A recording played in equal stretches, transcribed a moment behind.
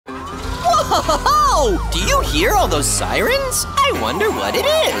ho! Do you hear all those sirens? I wonder what it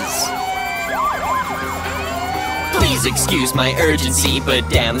is. Please excuse my urgency, but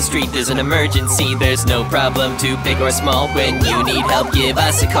down the street there's an emergency. There's no problem too big or small. When you need help, give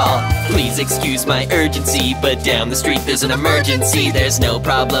us a call. Please excuse my urgency, but down the street there's an emergency. There's no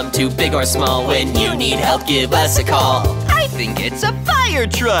problem too big or small. When you need help, give us a call. I think it's a fire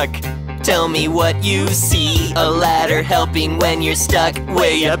truck. Tell me what you see. A ladder helping when you're stuck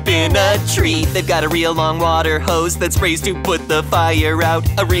way up in a tree. They've got a real long water hose that sprays to put the fire out.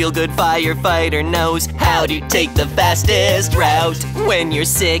 A real good firefighter knows how to take the fastest route. When you're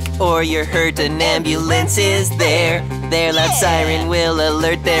sick or you're hurt, an ambulance is there. Their loud siren will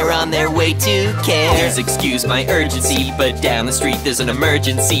alert, they're on their way to care. Please excuse my urgency, but down the street there's an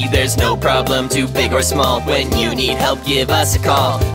emergency. There's no problem too big or small. When you need help, give us a call.